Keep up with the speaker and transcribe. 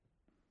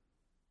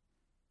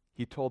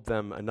he told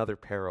them another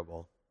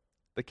parable.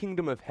 The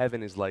kingdom of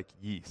heaven is like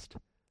yeast,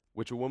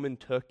 which a woman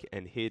took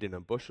and hid in a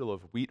bushel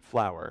of wheat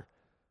flour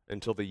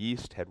until the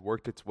yeast had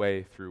worked its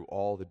way through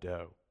all the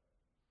dough.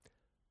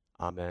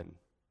 Amen.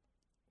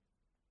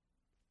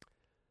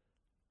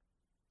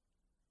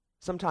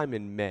 Sometime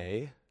in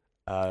May,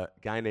 a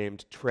guy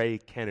named Trey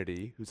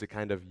Kennedy, who's a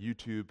kind of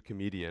YouTube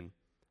comedian,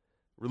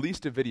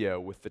 released a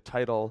video with the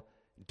title,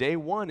 Day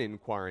 1 in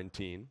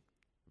Quarantine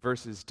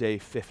versus Day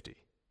 50.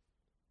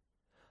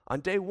 On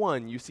day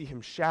 1, you see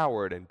him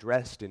showered and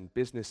dressed in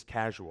business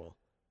casual.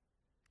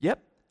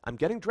 Yep, I'm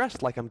getting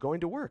dressed like I'm going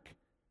to work.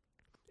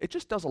 It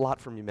just does a lot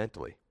for me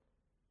mentally.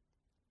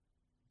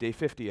 Day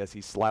 50, as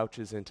he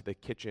slouches into the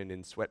kitchen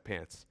in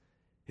sweatpants,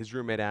 his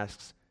roommate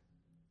asks,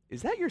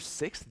 "Is that your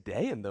 6th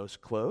day in those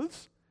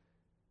clothes?"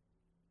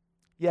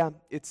 Yeah,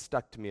 it's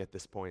stuck to me at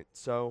this point,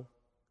 so.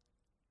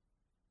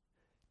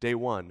 Day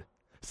 1,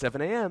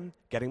 7 a.m.,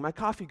 getting my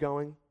coffee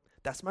going.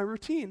 That's my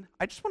routine.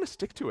 I just want to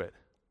stick to it.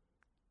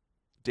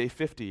 Day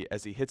 50,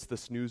 as he hits the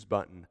snooze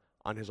button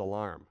on his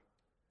alarm.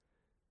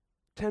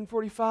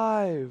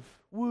 10:45,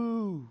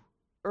 woo,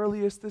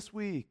 earliest this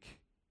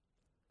week.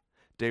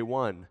 Day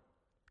 1,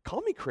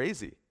 call me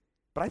crazy,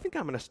 but I think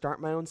I'm going to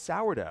start my own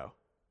sourdough.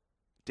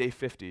 Day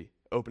 50,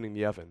 opening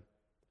the oven.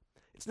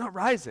 It's not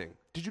rising.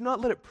 Did you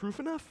not let it proof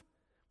enough?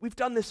 We've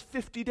done this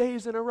 50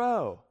 days in a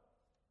row.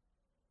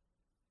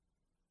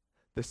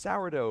 The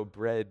sourdough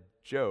bread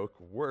joke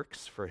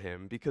works for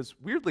him because,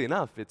 weirdly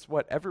enough, it's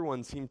what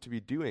everyone seemed to be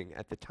doing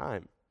at the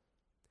time.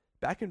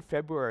 Back in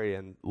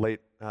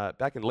late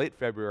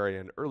February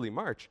and early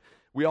March,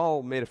 we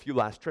all made a few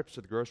last trips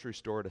to the grocery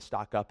store to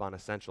stock up on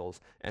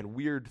essentials, and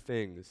weird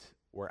things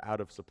were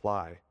out of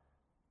supply.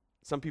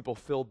 Some people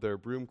filled their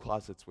broom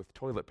closets with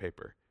toilet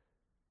paper.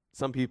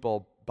 Some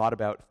people bought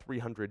about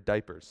 300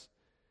 diapers.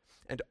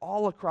 And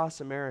all across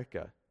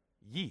America,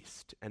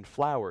 yeast and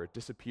flour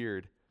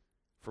disappeared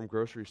from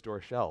grocery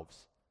store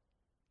shelves.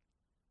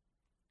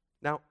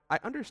 Now, I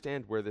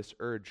understand where this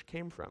urge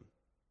came from.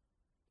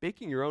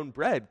 Baking your own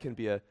bread can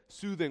be a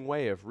soothing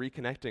way of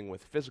reconnecting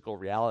with physical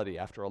reality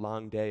after a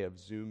long day of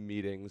Zoom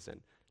meetings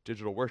and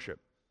digital worship.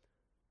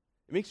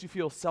 It makes you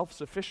feel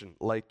self-sufficient,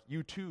 like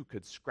you too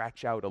could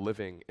scratch out a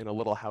living in a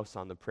little house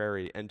on the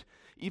prairie, and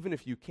even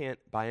if you can't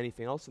buy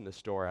anything else in the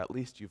store, at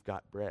least you've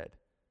got bread.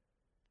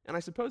 And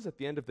I suppose at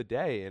the end of the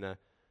day, in a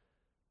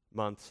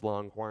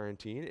months-long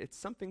quarantine, it's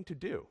something to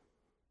do.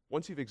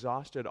 Once you've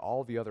exhausted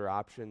all the other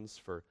options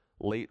for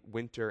late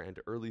winter and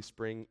early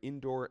spring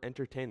indoor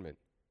entertainment,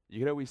 you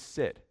can always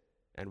sit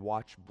and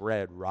watch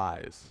bread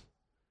rise.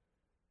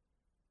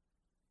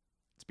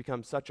 It's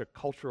become such a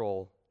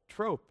cultural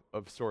trope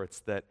of sorts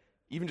that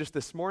even just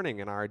this morning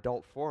in our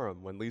adult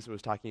forum, when Lisa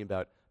was talking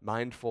about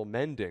mindful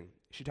mending,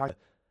 she talked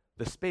about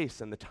the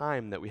space and the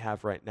time that we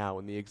have right now,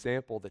 and the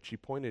example that she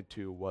pointed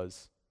to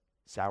was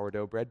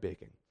sourdough bread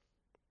baking.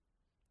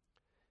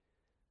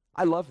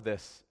 I love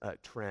this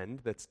trend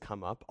that's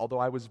come up, although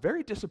I was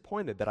very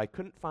disappointed that I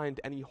couldn't find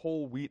any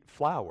whole wheat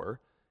flour.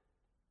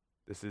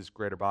 This is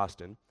Greater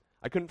Boston.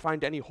 I couldn't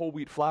find any whole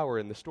wheat flour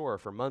in the store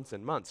for months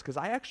and months, because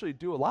I actually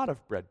do a lot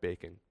of bread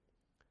baking.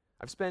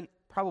 I've spent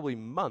probably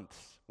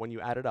months, when you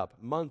add it up,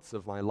 months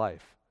of my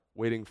life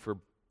waiting for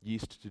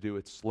yeast to do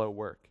its slow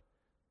work.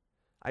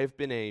 I have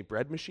been a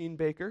bread machine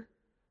baker,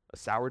 a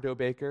sourdough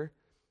baker,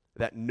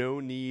 that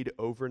no-knead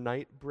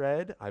overnight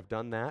bread, I've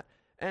done that,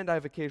 and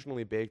I've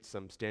occasionally baked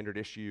some standard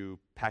issue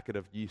packet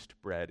of yeast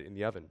bread in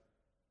the oven.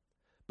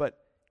 But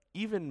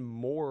even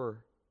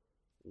more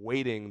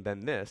waiting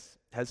than this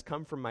has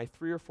come from my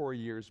 3 or 4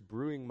 years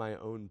brewing my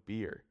own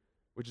beer,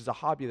 which is a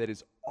hobby that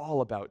is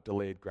all about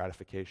delayed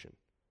gratification.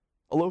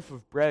 A loaf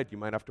of bread, you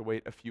might have to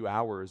wait a few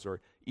hours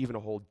or even a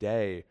whole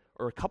day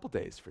or a couple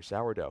days for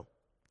sourdough.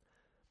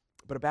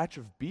 But a batch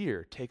of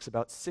beer takes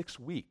about 6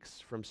 weeks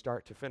from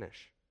start to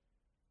finish.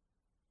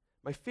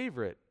 My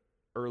favorite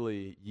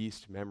early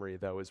yeast memory,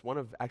 though, is one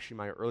of actually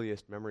my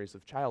earliest memories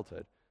of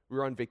childhood. We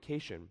were on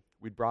vacation.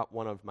 We'd brought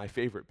one of my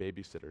favorite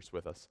babysitters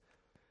with us.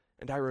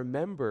 And I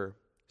remember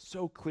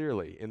so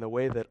clearly, in the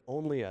way that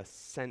only a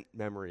scent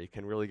memory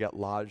can really get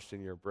lodged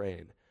in your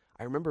brain,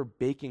 I remember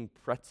baking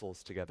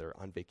pretzels together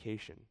on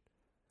vacation.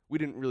 We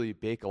didn't really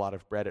bake a lot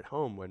of bread at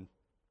home when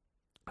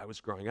I was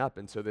growing up,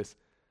 and so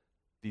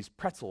these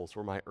pretzels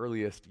were my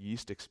earliest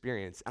yeast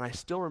experience, and I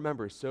still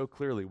remember so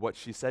clearly what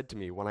she said to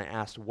me when I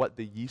asked what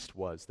the yeast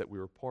was that we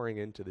were pouring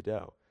into the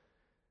dough.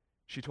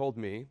 She told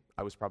me,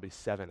 I was probably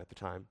 7 at the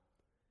time,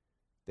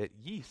 that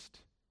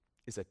yeast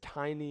is a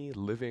tiny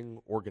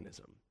living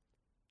organism.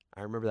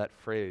 I remember that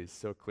phrase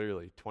so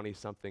clearly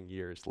 20-something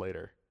years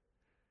later.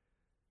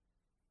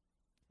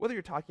 Whether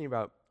you're talking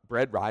about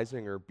bread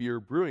rising or beer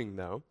brewing,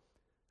 though,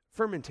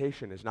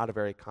 fermentation is not a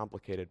very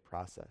complicated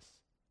process.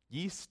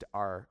 Yeast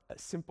are a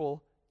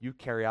simple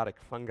eukaryotic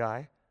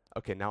fungi.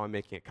 Okay, now I'm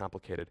making it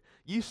complicated.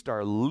 Yeast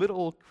are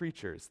little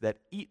creatures that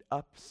eat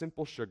up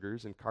simple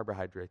sugars and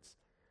carbohydrates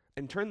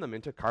and turn them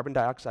into carbon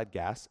dioxide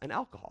gas and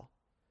alcohol.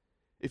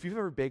 If you've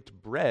ever baked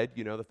bread,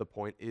 you know that the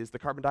point is the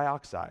carbon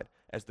dioxide.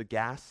 As the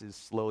gas is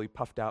slowly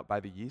puffed out by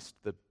the yeast,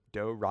 the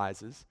dough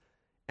rises,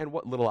 and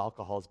what little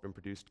alcohol has been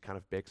produced kind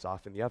of bakes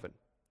off in the oven.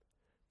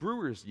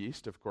 Brewer's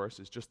yeast, of course,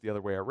 is just the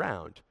other way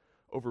around.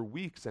 Over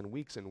weeks and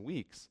weeks and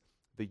weeks,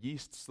 the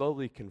yeast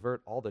slowly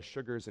convert all the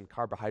sugars and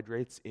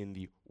carbohydrates in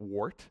the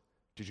wort.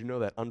 Did you know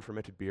that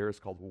unfermented beer is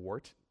called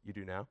wort? You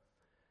do now.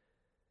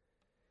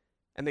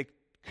 And they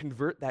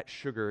convert that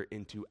sugar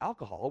into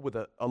alcohol with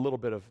a little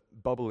bit of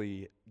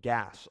bubbly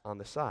gas on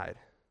the side.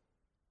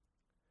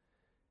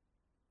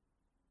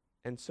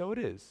 And so it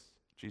is,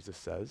 Jesus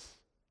says,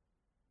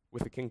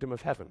 with the kingdom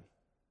of heaven.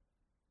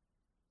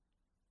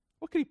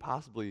 What could he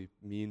possibly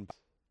mean?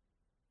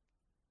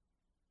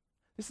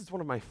 This is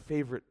one of my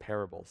favorite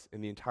parables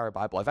in the entire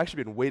Bible. I've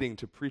actually been waiting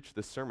to preach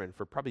this sermon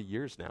for probably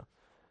years now.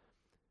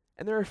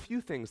 And there are a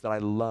few things that I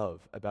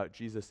love about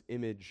Jesus'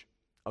 image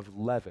of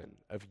leaven,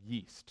 of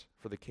yeast,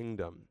 for the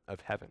kingdom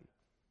of heaven.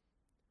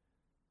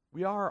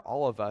 We are,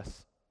 all of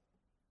us,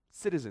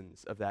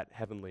 citizens of that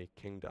heavenly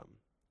kingdom,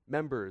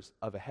 members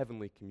of a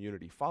heavenly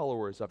community,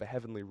 followers of a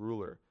heavenly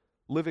ruler,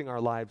 living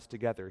our lives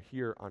together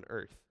here on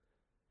earth.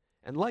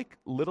 And like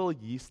little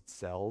yeast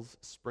cells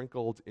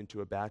sprinkled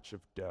into a batch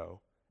of dough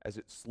as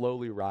it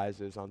slowly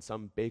rises on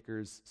some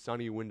baker's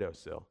sunny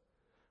windowsill,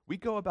 we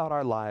go about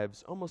our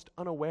lives almost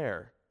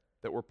unaware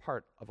that we're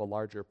part of a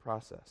larger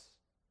process.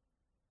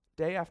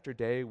 Day after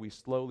day, we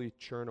slowly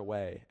churn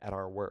away at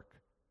our work.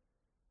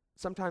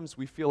 Sometimes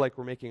we feel like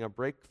we're making a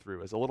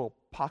breakthrough as a little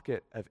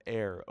pocket of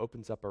air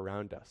opens up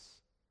around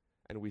us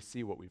and we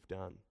see what we've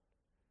done.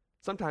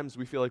 Sometimes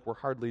we feel like we're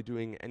hardly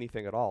doing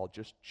anything at all,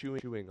 just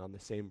chewing on the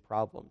same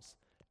problems,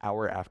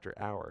 hour after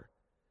hour.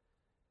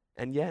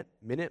 And yet,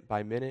 minute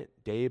by minute,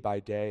 day by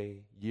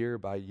day, year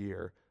by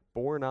year,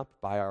 borne up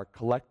by our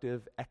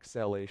collective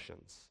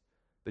exhalations,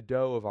 the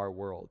dough of our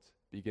world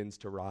begins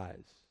to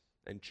rise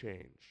and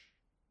change.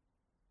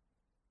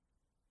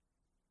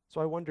 So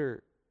I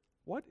wonder,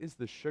 what is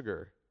the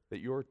sugar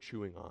that you're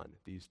chewing on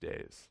these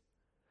days?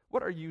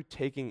 What are you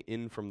taking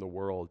in from the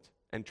world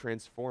and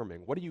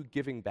transforming? What are you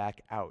giving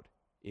back out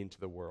into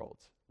the world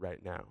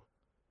right now?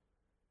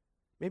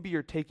 Maybe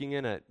you're taking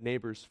in a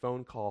neighbor's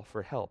phone call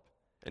for help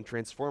and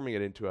transforming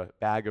it into a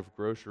bag of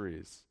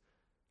groceries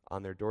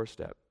on their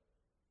doorstep.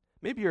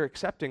 Maybe you're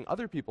accepting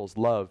other people's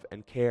love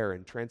and care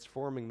and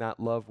transforming that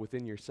love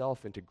within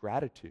yourself into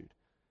gratitude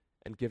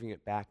and giving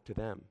it back to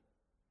them.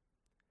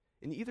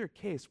 In either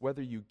case,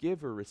 whether you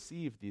give or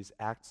receive these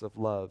acts of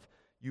love,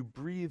 you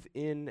breathe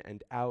in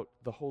and out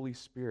the Holy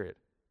Spirit,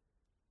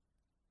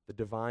 the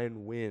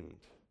divine wind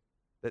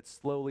that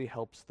slowly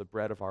helps the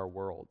bread of our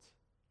world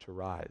to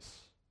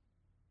rise.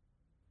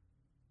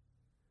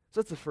 So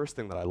that's the first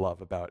thing that I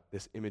love about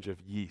this image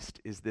of yeast,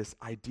 is this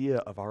idea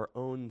of our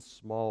own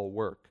small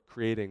work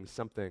creating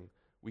something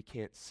we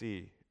can't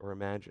see or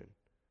imagine.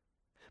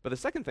 But the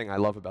second thing I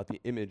love about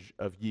the image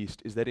of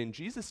yeast is that in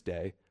Jesus'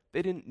 day,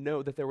 they didn't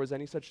know that there was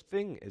any such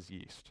thing as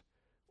yeast.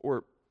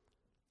 Or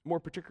more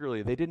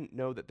particularly, they didn't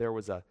know that there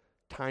was a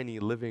tiny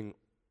living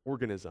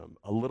organism,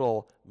 a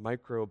little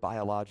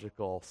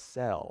microbiological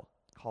cell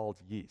called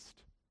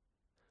yeast.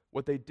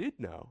 What they did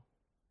know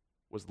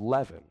was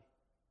leaven.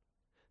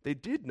 They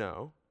did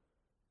know,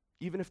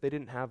 even if they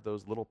didn't have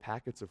those little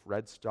packets of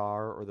Red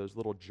Star or those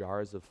little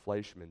jars of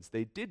Fleischmann's,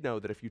 they did know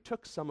that if you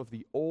took some of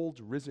the old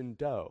risen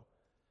dough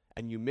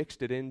and you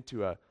mixed it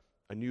into a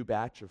new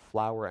batch of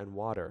flour and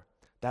water,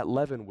 that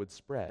leaven would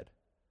spread.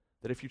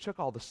 That if you took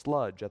all the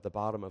sludge at the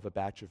bottom of a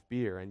batch of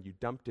beer and you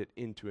dumped it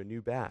into a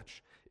new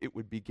batch, it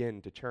would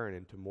begin to turn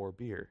into more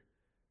beer.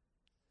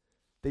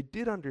 They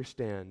did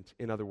understand,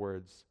 in other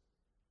words,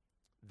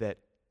 that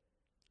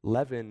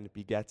leaven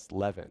begets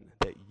leaven,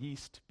 that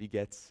yeast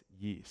begets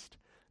yeast,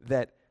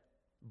 that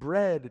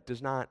bread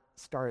does not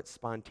start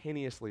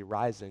spontaneously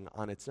rising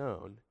on its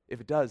own.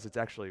 If it does, it's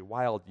actually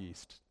wild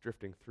yeast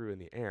drifting through in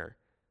the air.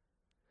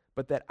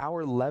 But that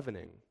our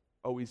leavening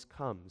always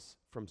comes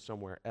from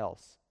somewhere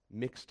else,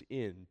 mixed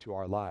into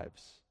our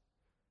lives.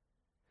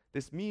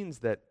 This means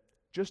that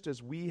just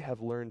as we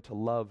have learned to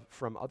love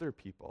from other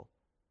people,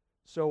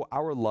 so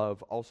our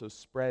love also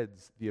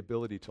spreads the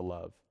ability to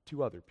love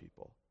to other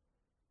people.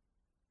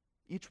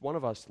 Each one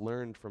of us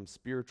learned from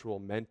spiritual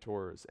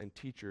mentors and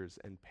teachers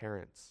and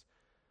parents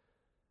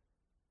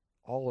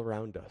all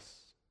around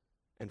us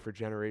and for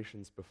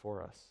generations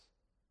before us.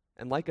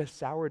 And like a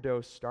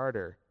sourdough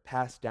starter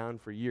passed down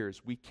for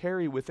years, we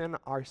carry within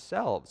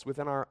ourselves,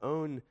 within our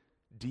own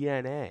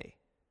DNA,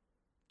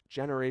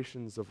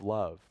 generations of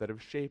love that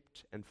have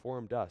shaped and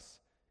formed us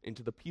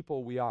into the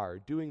people we are,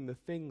 doing the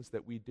things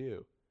that we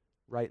do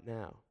right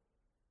now.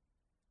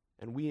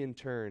 And we, in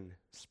turn,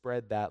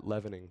 spread that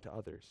leavening to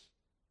others.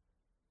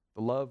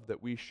 The love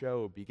that we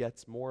show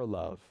begets more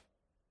love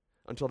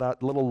until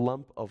that little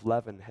lump of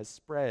leaven has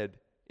spread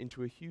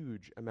into a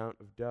huge amount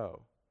of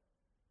dough.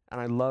 And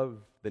I love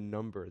the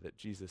number that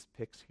Jesus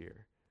picks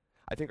here.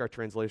 I think our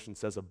translation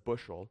says a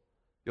bushel.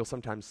 You'll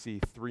sometimes see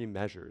 3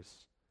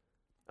 measures.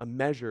 A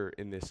measure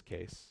in this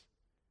case,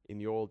 in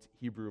the old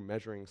Hebrew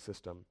measuring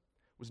system,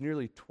 was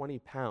nearly 20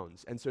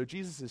 pounds. And so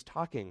Jesus is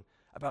talking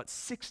about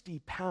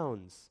 60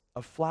 pounds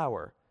of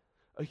flour,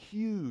 a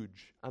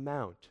huge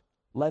amount,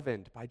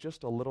 leavened by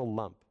just a little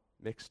lump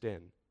mixed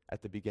in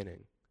at the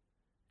beginning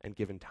and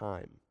given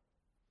time.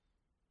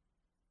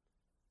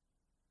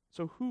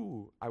 So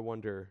who, I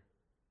wonder,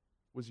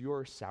 was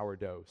your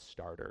sourdough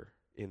starter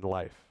in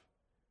life?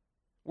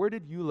 Where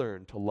did you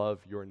learn to love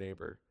your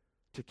neighbor,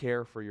 to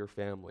care for your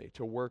family,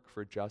 to work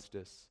for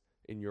justice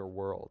in your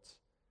world?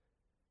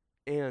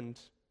 And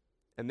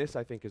this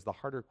I think is the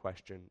harder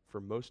question for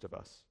most of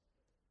us,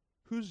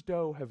 whose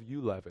dough have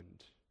you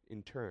leavened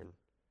in turn?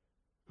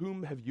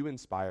 Whom have you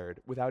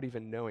inspired without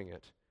even knowing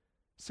it,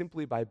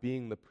 simply by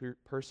being the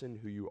person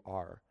who you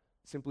are,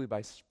 simply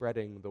by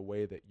spreading the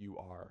way that you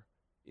are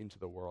into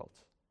the world?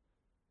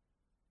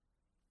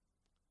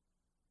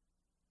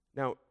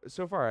 Now,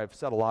 so far I've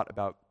said a lot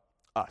about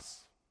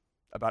us,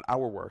 about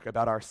our work,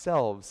 about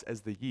ourselves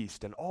as the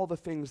yeast, and all the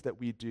things that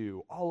we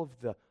do, all of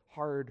the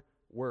hard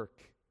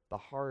work, the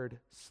hard,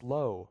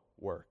 slow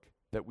work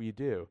that we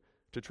do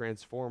to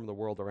transform the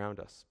world around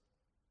us.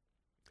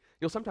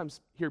 You'll sometimes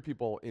hear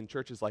people in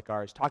churches like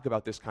ours talk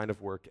about this kind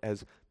of work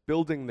as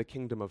building the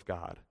kingdom of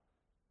God.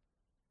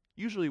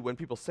 Usually when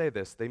people say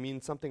this, they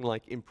mean something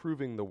like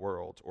improving the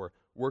world or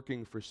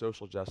working for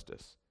social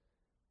justice.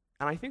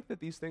 And I think that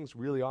these things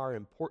really are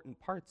important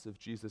parts of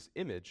Jesus'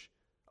 image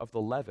of the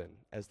leaven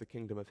as the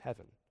kingdom of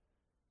heaven.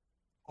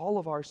 All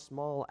of our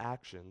small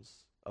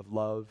actions of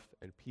love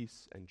and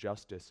peace and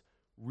justice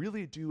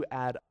really do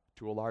add up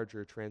to a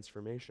larger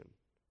transformation.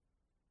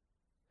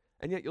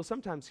 And yet you'll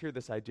sometimes hear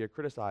this idea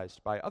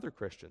criticized by other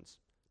Christians,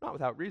 not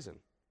without reason.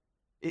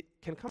 It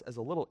can come as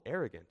a little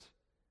arrogant.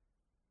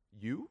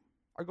 You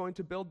are going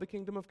to build the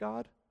kingdom of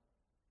God?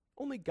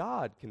 Only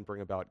God can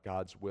bring about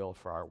God's will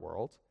for our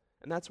world.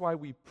 And that's why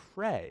we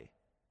pray,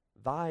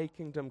 thy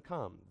kingdom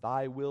come,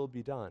 thy will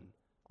be done,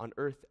 on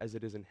earth as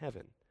it is in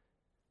heaven.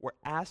 We're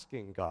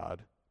asking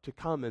God to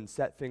come and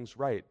set things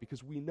right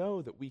because we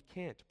know that we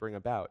can't bring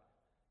about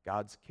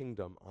God's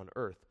kingdom on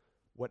earth,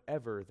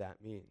 whatever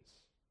that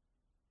means.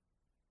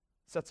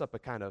 Sets up a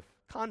kind of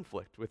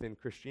conflict within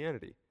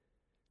Christianity.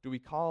 Do we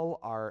call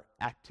our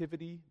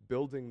activity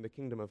building the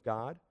kingdom of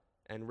God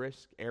and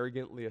risk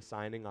arrogantly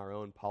assigning our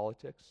own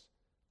politics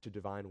to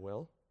divine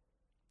will?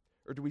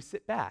 Or do we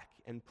sit back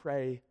and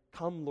pray,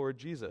 come Lord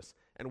Jesus,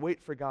 and wait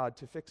for God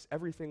to fix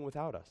everything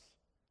without us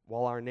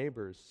while our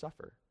neighbors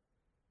suffer?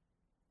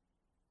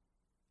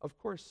 Of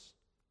course,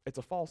 it's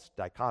a false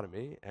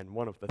dichotomy, and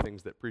one of the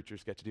things that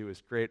preachers get to do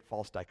is create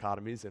false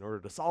dichotomies in order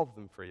to solve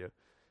them for you.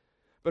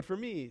 But for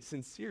me,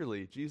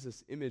 sincerely,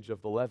 Jesus' image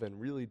of the leaven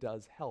really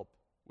does help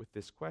with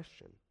this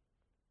question.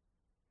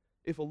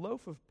 If a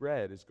loaf of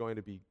bread is going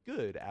to be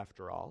good,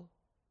 after all,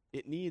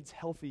 it needs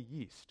healthy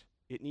yeast.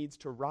 It needs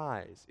to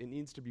rise. It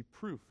needs to be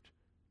proofed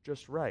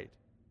just right.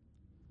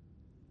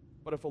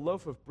 But if a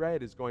loaf of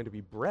bread is going to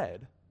be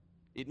bread,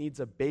 it needs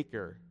a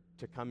baker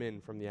to come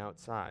in from the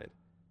outside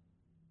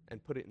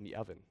and put it in the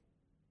oven.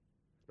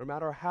 No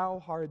matter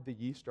how hard the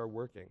yeast are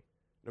working,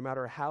 no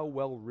matter how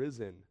well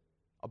risen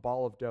a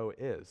ball of dough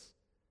is,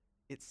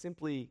 it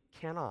simply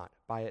cannot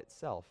by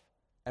itself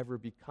ever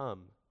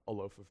become a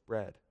loaf of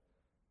bread.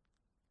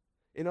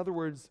 In other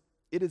words,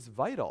 it is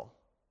vital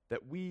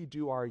that we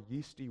do our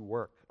yeasty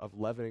work of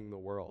leavening the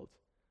world,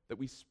 that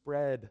we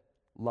spread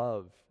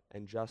love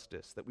and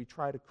justice, that we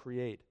try to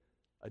create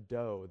a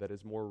dough that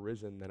is more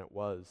risen than it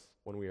was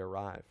when we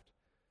arrived.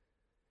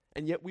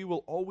 And yet we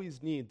will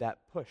always need that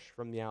push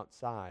from the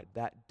outside,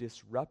 that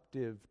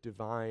disruptive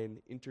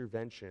divine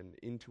intervention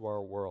into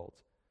our world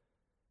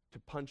to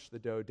punch the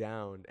dough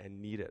down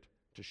and knead it,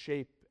 to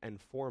shape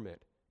and form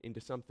it into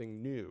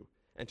something new,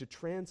 and to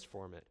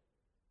transform it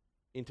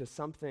into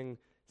something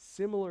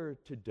similar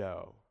to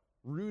dough,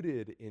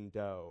 rooted in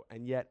dough,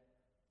 and yet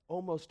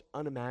almost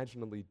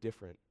unimaginably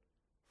different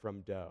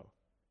from dough.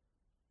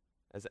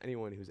 As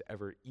anyone who's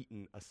ever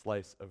eaten a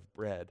slice of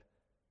bread,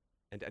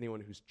 and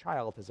anyone whose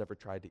child has ever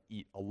tried to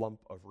eat a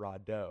lump of raw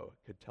dough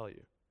could tell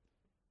you.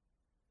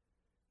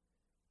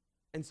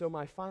 And so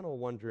my final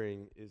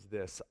wondering is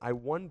this. I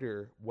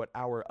wonder what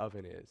our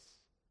oven is,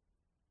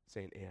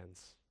 St.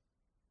 Anne's.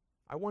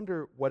 I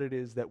wonder what it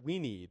is that we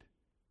need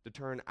to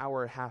turn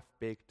our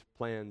half-baked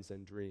plans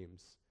and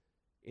dreams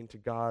into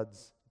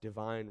God's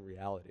divine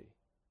reality.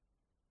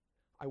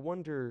 I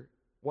wonder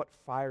what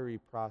fiery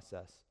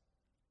process,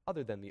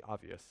 other than the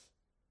obvious,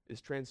 is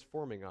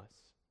transforming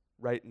us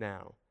right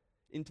now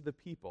into the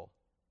people,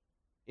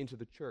 into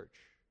the church,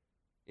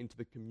 into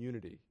the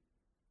community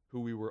who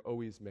we were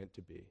always meant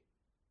to be.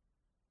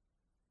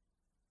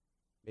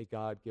 May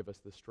God give us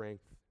the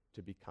strength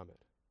to become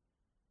it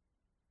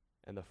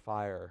and the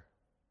fire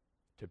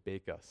to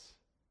bake us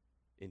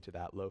into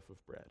that loaf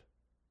of bread.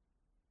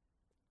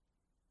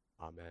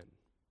 Amen.